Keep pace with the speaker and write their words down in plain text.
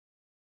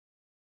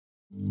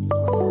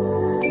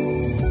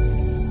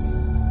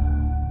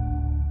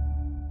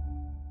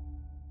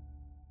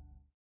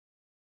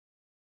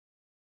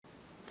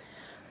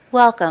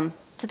Welcome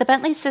to the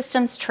Bentley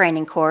Systems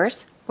training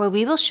course, where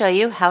we will show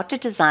you how to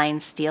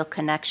design steel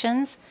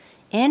connections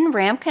in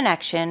RAM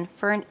connection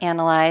for an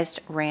analyzed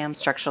RAM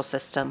structural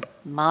system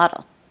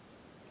model.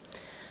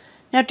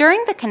 Now,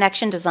 during the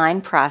connection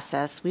design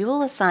process, we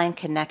will assign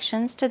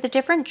connections to the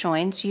different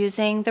joints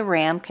using the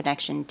RAM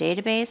connection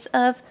database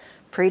of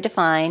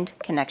predefined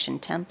connection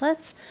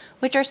templates,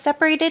 which are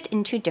separated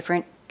into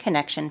different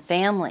connection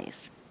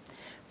families.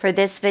 For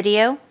this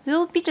video, we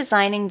will be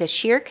designing the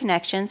shear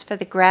connections for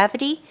the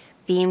gravity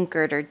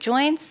beam-girder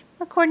joints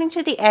according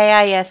to the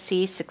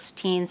AISC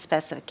 16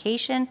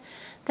 specification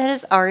that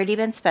has already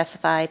been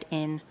specified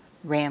in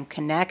RAM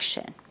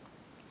connection.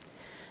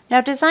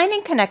 Now,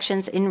 designing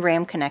connections in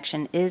RAM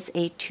connection is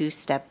a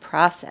two-step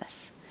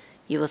process.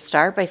 You will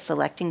start by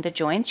selecting the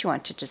joints you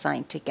want to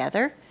design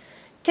together,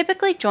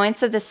 typically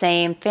joints of the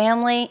same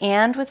family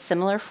and with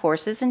similar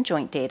forces and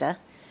joint data,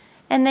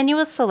 and then you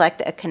will select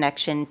a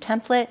connection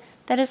template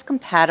that is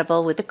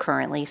compatible with the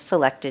currently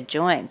selected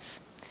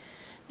joints.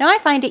 Now, I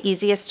find it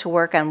easiest to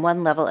work on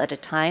one level at a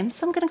time,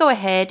 so I'm going to go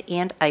ahead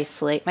and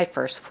isolate my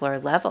first floor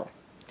level.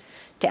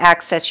 To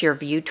access your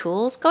view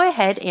tools, go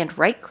ahead and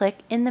right-click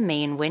in the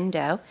main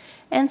window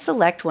and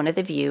select one of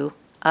the view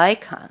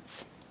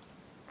icons.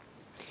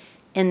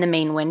 In the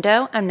main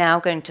window, I'm now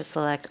going to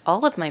select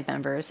all of my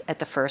members at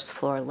the first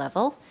floor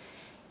level,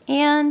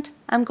 and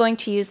I'm going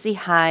to use the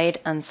Hide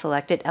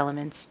Unselected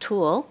Elements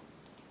tool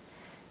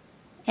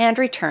and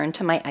return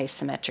to my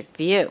isometric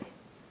view.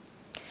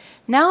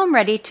 Now I'm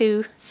ready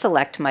to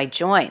select my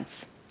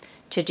joints.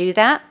 To do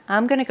that,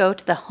 I'm going to go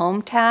to the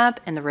Home tab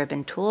in the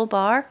ribbon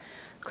toolbar,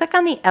 click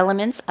on the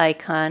Elements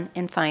icon,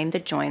 and find the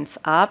Joints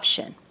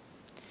option.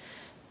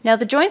 Now,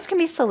 the joints can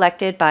be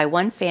selected by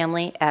one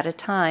family at a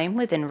time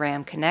within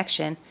RAM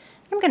connection.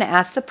 I'm going to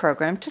ask the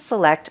program to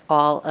select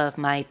all of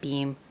my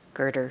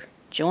beam-girder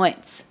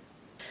joints.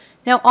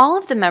 Now, all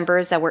of the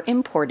members that were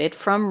imported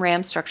from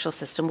RAM structural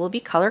system will be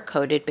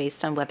color-coded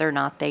based on whether or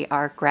not they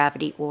are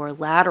gravity or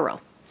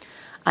lateral.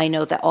 I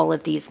know that all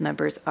of these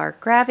members are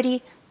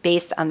gravity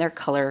based on their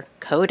color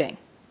coding.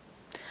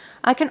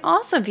 I can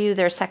also view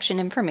their section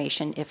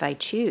information if I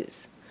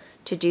choose.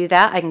 To do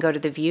that, I can go to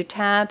the View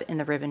tab in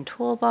the ribbon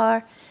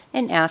toolbar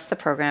and ask the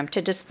program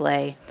to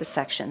display the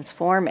sections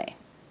for me.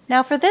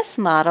 Now, for this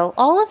model,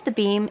 all of the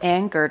beam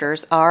and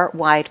girders are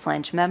wide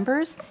flange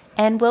members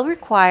and will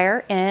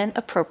require an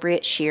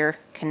appropriate shear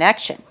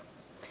connection.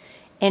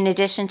 In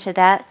addition to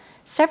that,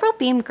 several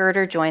beam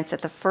girder joints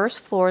at the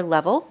first floor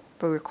level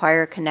will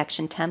require a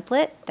connection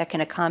template that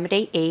can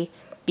accommodate a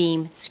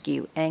beam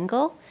skew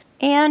angle,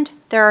 and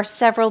there are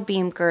several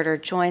beam girder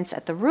joints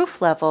at the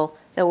roof level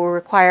that will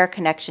require a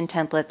connection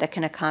template that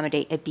can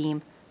accommodate a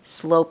beam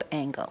slope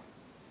angle.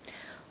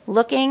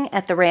 Looking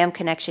at the RAM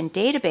connection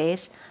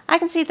database, I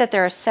can see that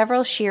there are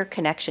several shear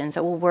connections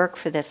that will work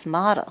for this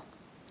model.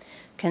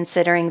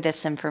 Considering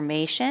this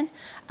information,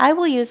 I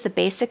will use the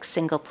basic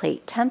single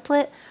plate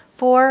template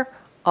for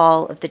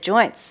all of the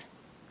joints.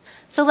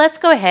 So let's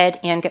go ahead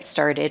and get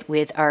started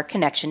with our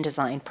connection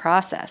design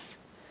process.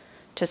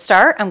 To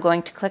start, I'm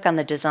going to click on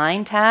the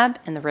Design tab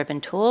in the ribbon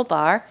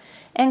toolbar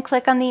and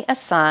click on the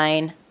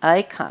Assign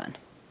icon.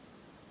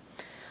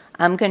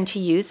 I'm going to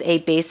use a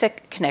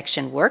basic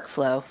connection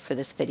workflow for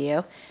this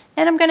video,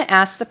 and I'm going to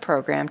ask the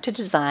program to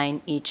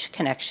design each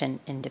connection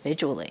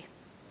individually.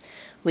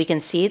 We can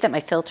see that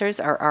my filters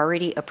are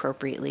already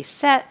appropriately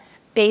set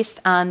based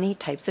on the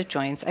types of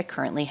joints I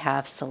currently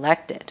have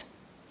selected.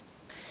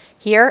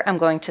 Here, I'm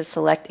going to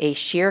select a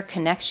shear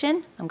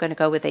connection. I'm going to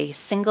go with a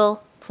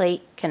single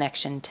plate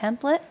connection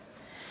template,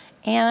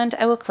 and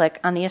I will click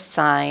on the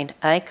Assign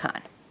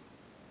icon.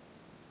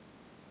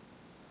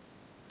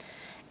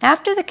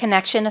 After the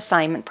connection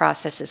assignment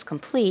process is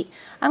complete,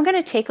 I'm going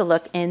to take a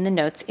look in the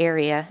Notes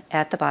area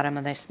at the bottom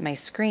of my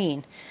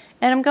screen,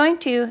 and I'm going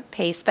to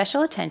pay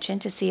special attention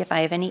to see if I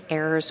have any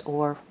errors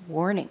or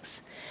warnings.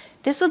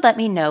 This would let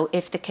me know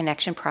if the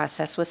connection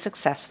process was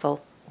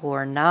successful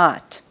or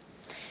not.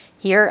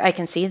 Here I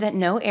can see that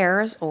no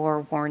errors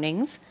or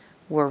warnings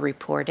were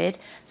reported,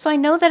 so I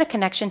know that a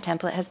connection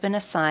template has been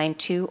assigned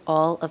to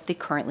all of the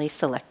currently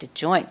selected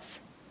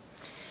joints.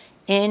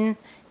 In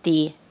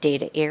the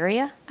data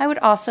area, I would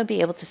also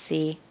be able to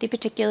see the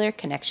particular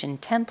connection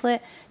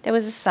template that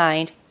was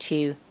assigned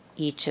to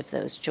each of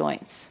those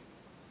joints.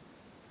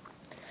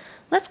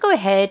 Let's go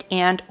ahead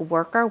and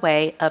work our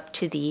way up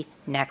to the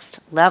next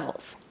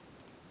levels.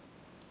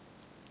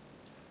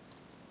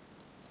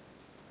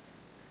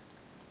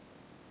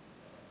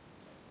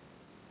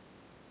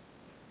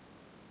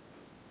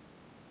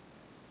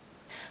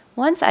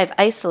 Once I've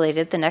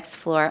isolated the next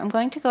floor, I'm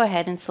going to go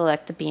ahead and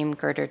select the beam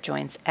girder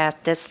joints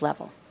at this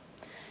level.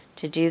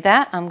 To do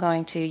that, I'm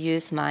going to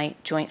use my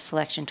joint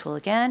selection tool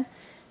again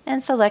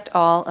and select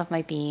all of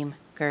my beam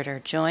girder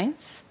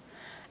joints,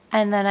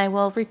 and then I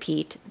will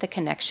repeat the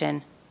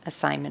connection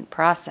assignment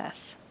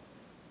process.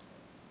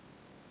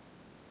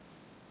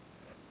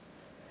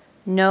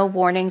 No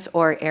warnings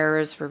or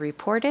errors were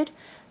reported,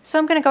 so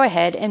I'm going to go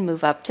ahead and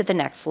move up to the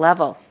next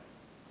level.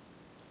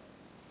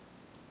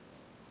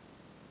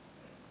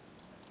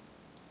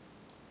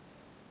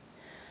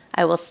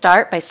 I will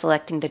start by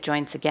selecting the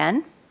joints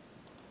again,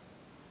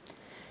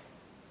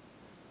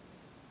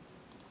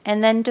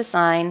 and then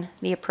design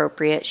the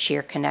appropriate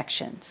shear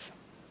connections.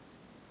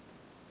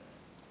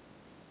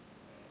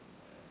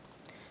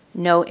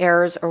 No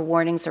errors or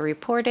warnings are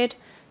reported,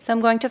 so I'm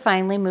going to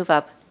finally move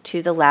up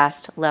to the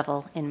last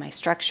level in my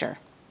structure.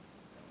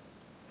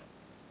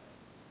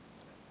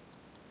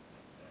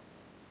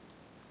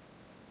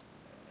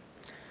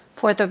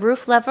 For the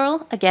roof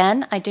level,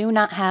 again, I do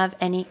not have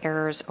any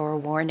errors or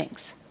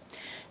warnings.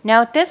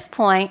 Now at this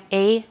point,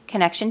 a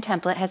connection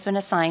template has been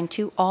assigned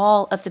to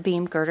all of the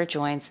beam girder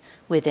joints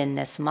within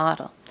this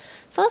model.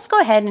 So let's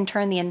go ahead and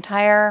turn the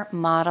entire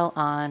model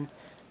on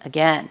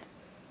again.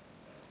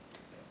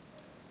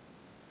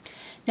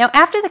 Now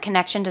after the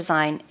connection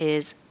design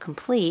is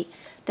complete,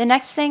 the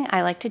next thing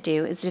I like to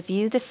do is to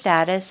view the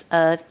status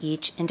of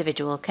each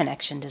individual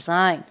connection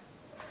design.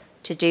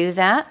 To do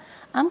that,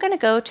 I'm going to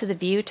go to the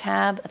View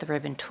tab of the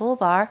ribbon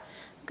toolbar.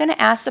 I'm going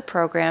to ask the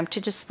program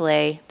to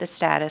display the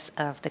status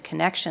of the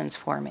connections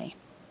for me.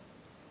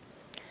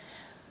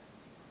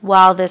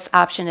 While this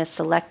option is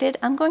selected,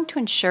 I'm going to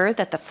ensure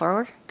that the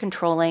For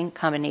Controlling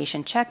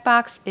Combination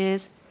checkbox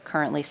is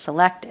currently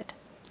selected.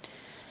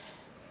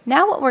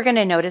 Now what we're going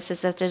to notice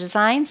is that the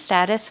design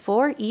status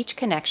for each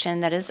connection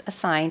that is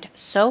assigned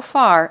so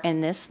far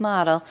in this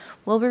model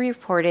will be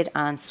reported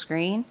on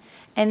screen,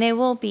 and they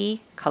will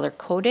be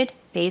color-coded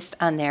based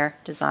on their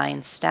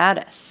design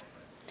status.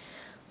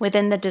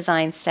 Within the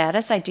design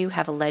status, I do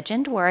have a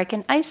legend where I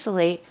can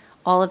isolate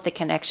all of the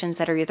connections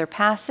that are either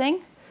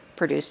passing,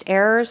 produced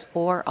errors,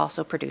 or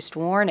also produced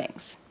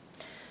warnings.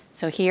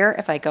 So here,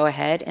 if I go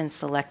ahead and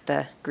select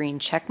the green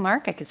check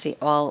mark, I can see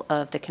all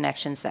of the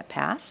connections that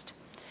passed.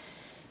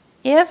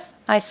 If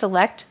I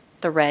select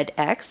the red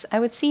X, I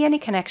would see any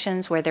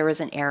connections where there was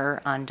an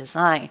error on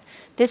design.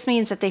 This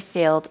means that they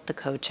failed the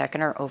code check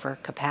and are over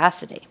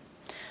capacity.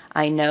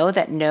 I know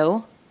that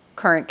no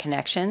current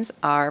connections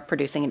are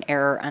producing an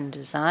error on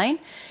design,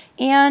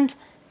 and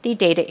the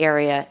data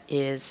area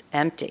is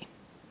empty.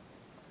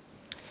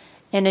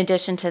 In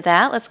addition to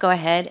that, let's go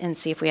ahead and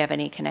see if we have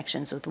any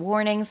connections with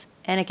warnings.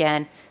 And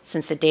again,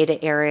 since the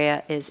data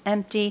area is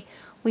empty,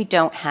 we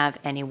don't have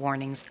any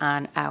warnings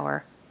on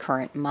our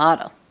current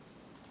model.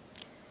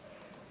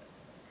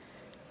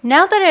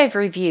 Now that I've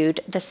reviewed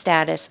the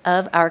status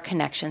of our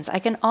connections, I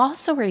can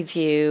also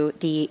review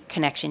the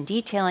connection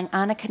detailing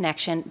on a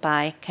connection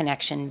by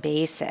connection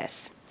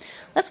basis.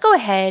 Let's go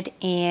ahead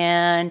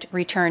and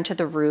return to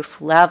the roof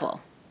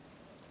level.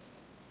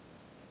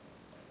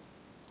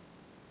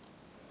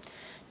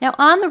 Now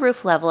on the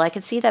roof level, I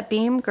can see that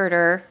beam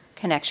girder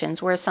connections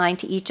were assigned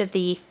to each of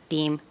the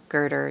beam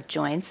girder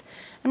joints.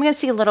 I'm going to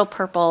see a little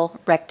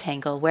purple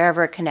rectangle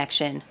wherever a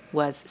connection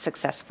was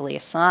successfully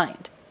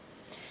assigned.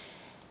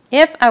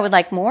 If I would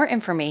like more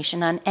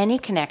information on any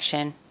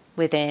connection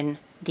within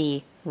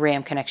the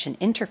RAM connection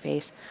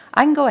interface,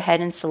 I can go ahead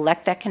and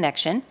select that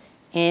connection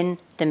in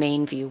the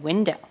main view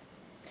window.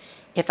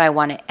 If I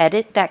want to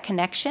edit that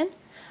connection,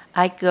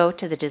 I go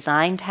to the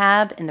Design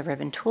tab in the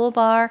ribbon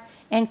toolbar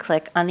and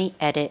click on the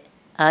Edit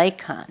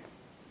icon.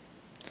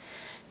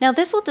 Now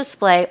this will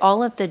display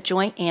all of the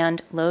joint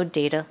and load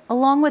data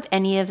along with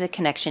any of the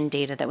connection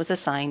data that was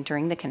assigned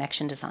during the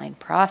connection design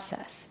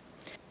process.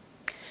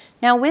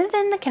 Now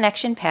within the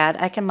connection pad,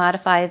 I can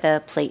modify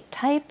the plate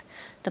type,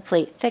 the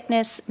plate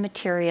thickness,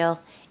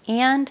 material,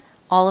 and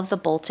all of the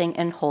bolting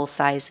and hole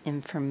size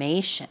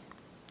information.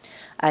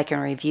 I can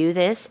review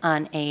this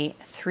on a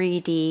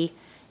 3D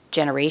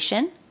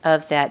generation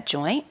of that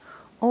joint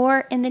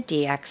or in the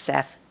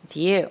DXF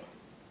view.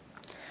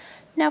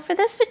 Now for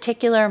this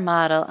particular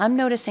model, I'm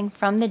noticing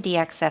from the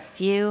DXF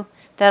view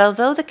that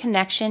although the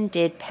connection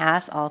did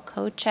pass all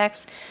code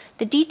checks,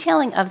 the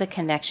detailing of the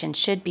connection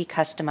should be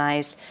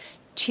customized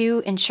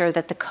to ensure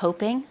that the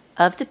coping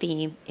of the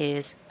beam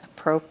is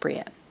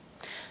appropriate.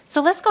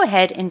 So let's go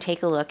ahead and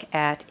take a look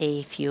at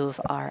a few of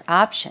our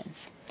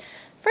options.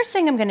 First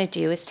thing I'm going to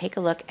do is take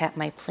a look at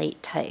my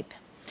plate type.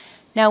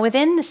 Now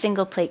within the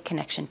single plate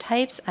connection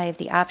types, I have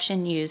the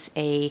option use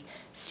a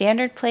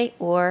standard plate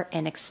or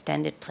an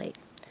extended plate.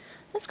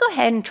 Let's go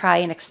ahead and try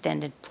an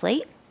extended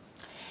plate,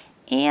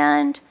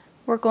 and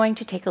we're going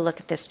to take a look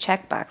at this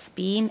checkbox,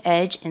 beam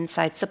edge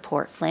inside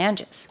support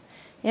flanges.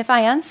 If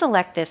I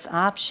unselect this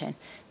option,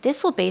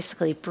 this will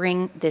basically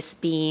bring this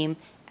beam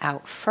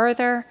out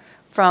further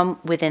from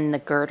within the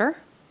girder,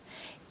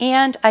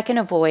 and I can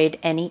avoid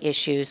any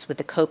issues with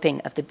the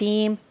coping of the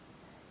beam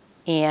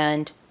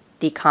and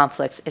the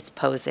conflicts it's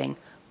posing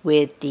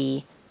with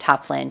the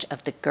top flange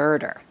of the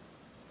girder.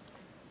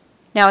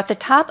 Now at the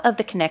top of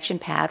the connection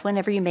pad,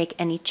 whenever you make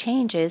any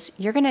changes,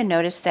 you're going to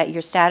notice that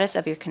your status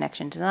of your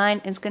connection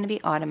design is going to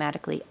be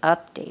automatically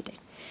updated.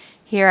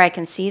 Here I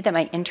can see that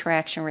my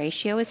interaction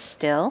ratio is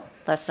still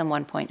less than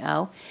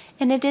 1.0,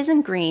 and it is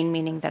in green,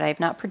 meaning that I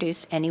have not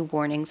produced any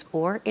warnings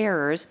or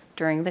errors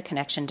during the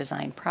connection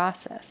design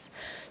process.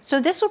 So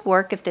this would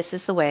work if this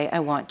is the way I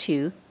want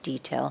to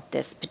detail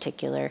this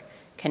particular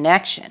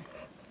connection.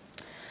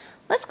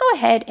 Let's go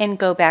ahead and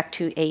go back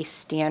to a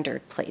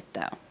standard plate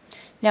though.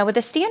 Now with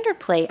a standard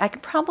plate, I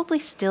can probably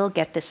still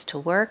get this to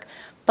work,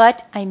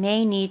 but I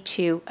may need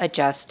to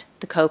adjust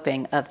the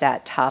coping of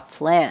that top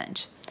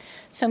flange.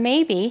 So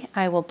maybe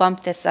I will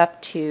bump this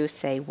up to,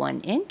 say, 1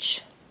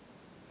 inch,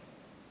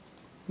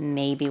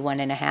 maybe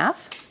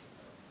 1.5.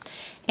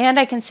 And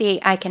I can see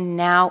I can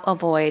now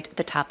avoid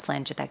the top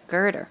flange of that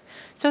girder.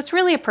 So it's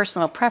really a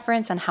personal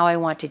preference on how I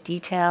want to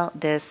detail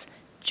this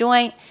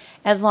joint,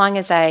 as long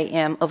as I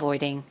am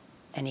avoiding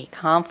any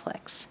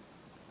conflicts.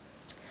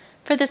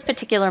 For this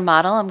particular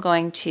model, I'm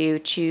going to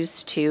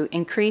choose to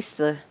increase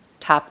the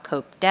top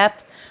cope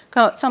depth,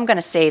 so I'm going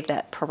to save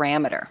that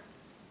parameter.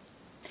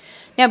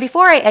 Now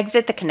before I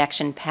exit the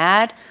connection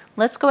pad,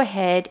 let's go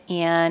ahead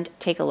and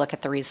take a look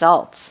at the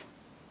results.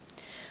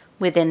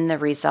 Within the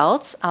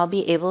results, I'll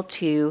be able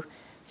to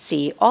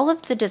see all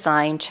of the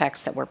design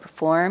checks that were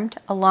performed,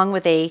 along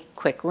with a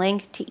quick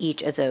link to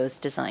each of those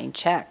design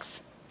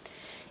checks.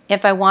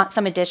 If I want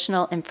some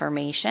additional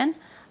information,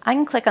 I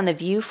can click on the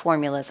View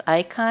Formulas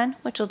icon,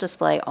 which will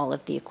display all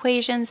of the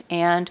equations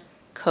and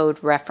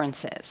code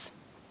references.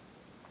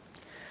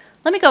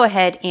 Let me go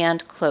ahead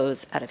and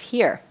close out of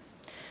here.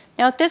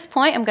 Now at this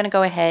point, I'm going to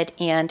go ahead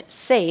and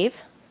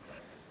save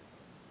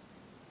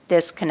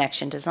this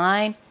connection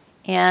design,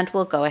 and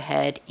we'll go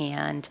ahead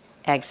and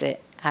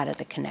exit out of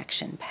the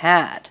connection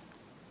pad.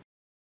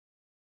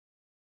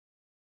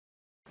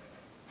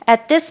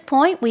 At this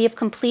point, we have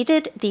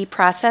completed the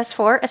process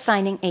for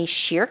assigning a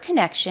shear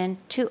connection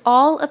to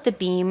all of the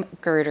beam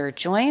girder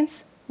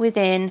joints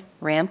within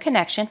RAM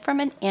connection from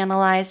an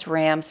analyzed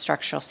RAM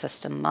structural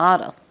system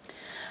model.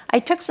 I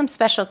took some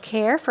special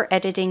care for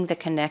editing the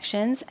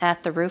connections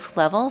at the roof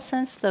level,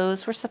 since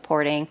those were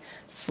supporting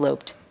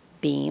sloped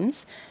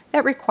beams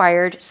that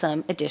required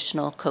some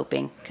additional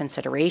coping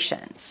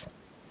considerations.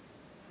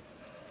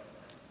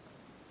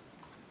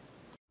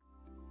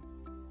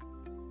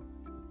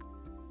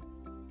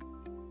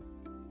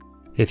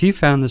 If you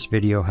found this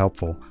video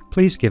helpful,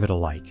 please give it a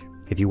like.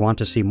 If you want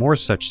to see more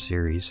such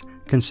series,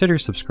 consider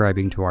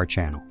subscribing to our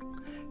channel.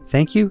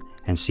 Thank you,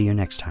 and see you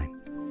next time.